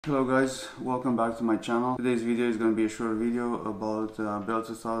Hello guys, welcome back to my channel. Today's video is going to be a short video about Bell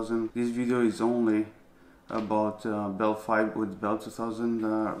 2000. This video is only about Bell Fibe with Bell 2000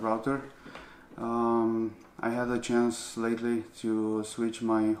 router. I had a chance lately to switch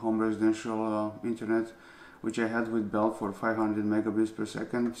my home residential internet, which I had with Bell for 500 megabits per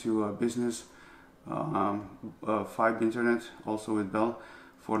second, to a business Fibe internet, also with Bell,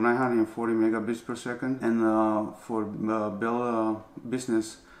 for 940 megabits per second. And for Bell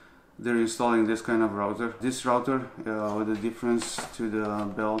Business, they're installing this kind of router. This router, with the difference to the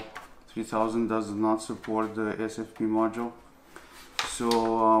Bell 3000, does not support the SFP module.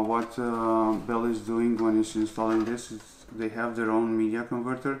 So what Bell is doing when it's installing this is they have their own media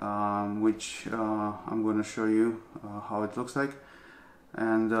converter, which I'm going to show you how it looks like.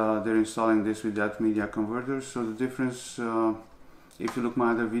 And they're installing this with that media converter. So the difference, if you look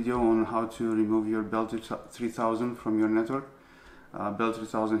my other video on how to remove your Bell 3000 from your network, Bell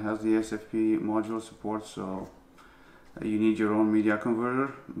 3000 has the SFP module support, so you need your own media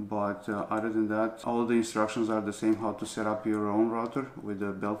converter. But other than that, all the instructions are the same how to set up your own router with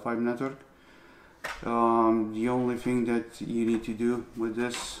the Bell Fibe network. The only thing that you need to do with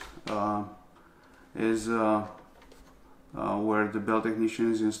this is where the Bell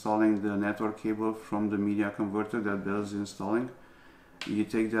technician is installing the network cable from the media converter that Bell is installing. You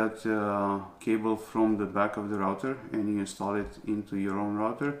take that cable from the back of the router and you install it into your own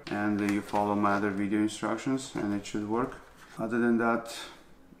router, and then you follow my other video instructions and it should work. Other than that,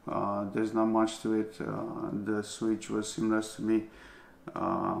 there's not much to it. The switch was seamless to me.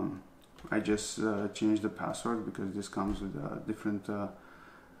 I just changed the password because this comes with a different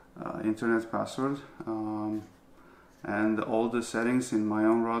internet password, and all the settings in my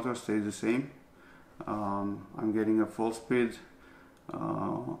own router stay the same. I'm getting a full speed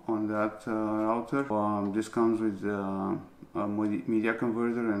on that router. This comes with a media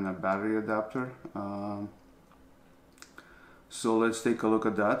converter and a battery adapter. So let's take a look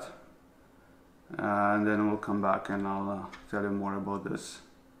at that, and then we'll come back and I'll tell you more about this.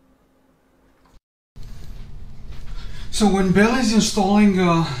 So when Bell is installing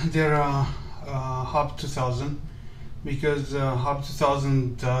their Hub 2000, because Hub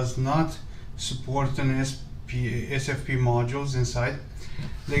 2000 does not support an SFP modules inside,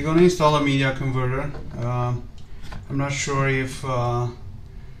 they're going to install a media converter. I'm not sure if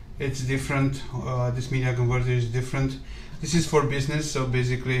it's different. This media converter is different. This is for business, so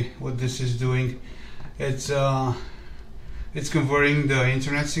basically what this is doing, it's converting the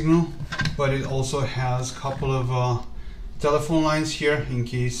internet signal, but it also has a couple of telephone lines here in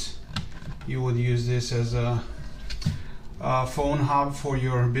case you would use this as a phone hub for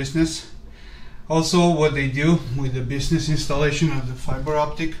your business. Also, what they do with the business installation of the fiber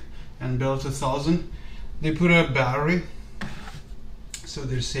optic and Bell 2000, they put a battery. So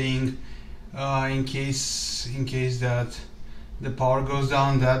they're saying in case that the power goes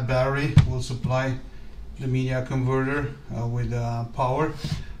down, that battery will supply the media converter with power.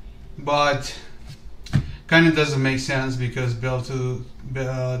 But kind of doesn't make sense because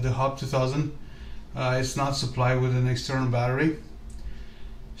the Hub 2000 it's not supplied with an external battery.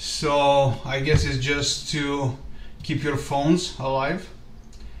 So I guess it's just to keep your phones alive.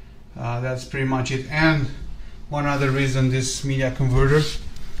 That's pretty much it. And one other reason, this media converter,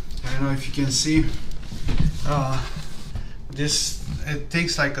 I don't know if you can see, it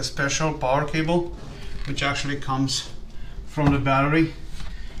takes like a special power cable which actually comes from the battery.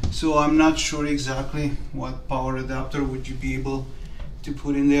 So I'm not sure exactly what power adapter would you be able to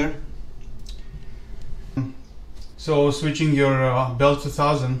put in there. So switching your Bell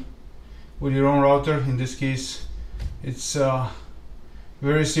 2000 with your own router, in this case it's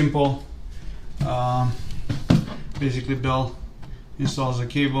very simple. Basically Bell installs a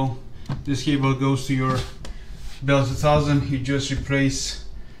cable. This cable goes to your Bell 2000. You just replace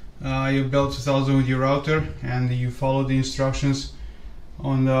your Bell 2000 with your router, and you follow the instructions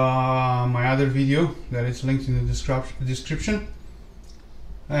on my other video that is linked in the description,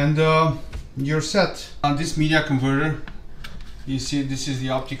 and you're set. On this media converter, you see this is the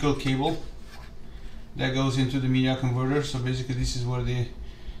optical cable that goes into the media converter. So basically this is where the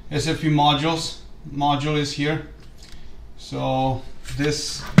SFP module is here. So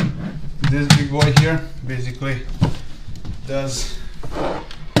this big boy here basically does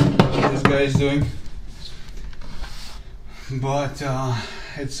what this guy is doing, but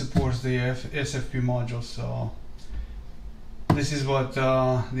it supports the SFP module. So this is what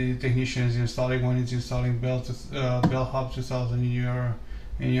the technician is installing when it's installing Bell Hub 2000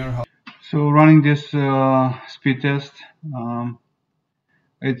 in your house. So running this speed test,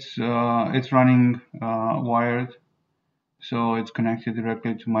 it's running wired. so it's connected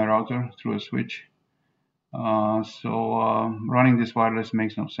directly to my router through a switch. Running this wireless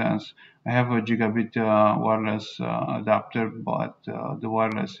makes no sense. I have a gigabit wireless adapter, but the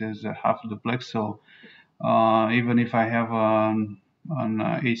wireless is half a duplex. So even if I have an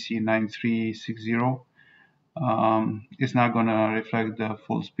AC 9360, it's not gonna reflect the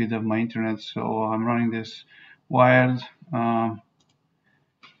full speed of my internet. So I'm running this wired. Um,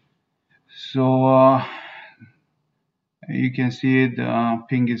 so you can see the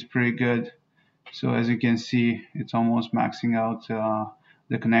ping is pretty good. So as you can see, it's almost maxing out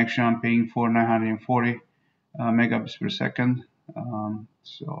the connection. I'm paying for 940 megabits per second.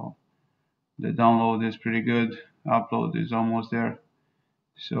 So the download is pretty good. Upload is almost there.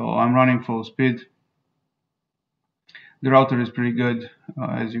 So I'm running full speed. The router is pretty good.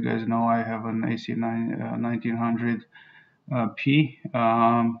 As you guys know, I have an AC 1900 P,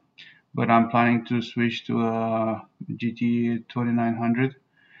 but I'm planning to switch to a GT 2900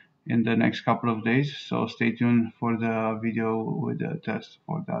 in the next couple of days. So stay tuned for the video with the test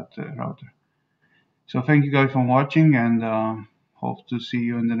for that router. So thank you guys for watching, and hope to see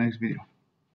you in the next video.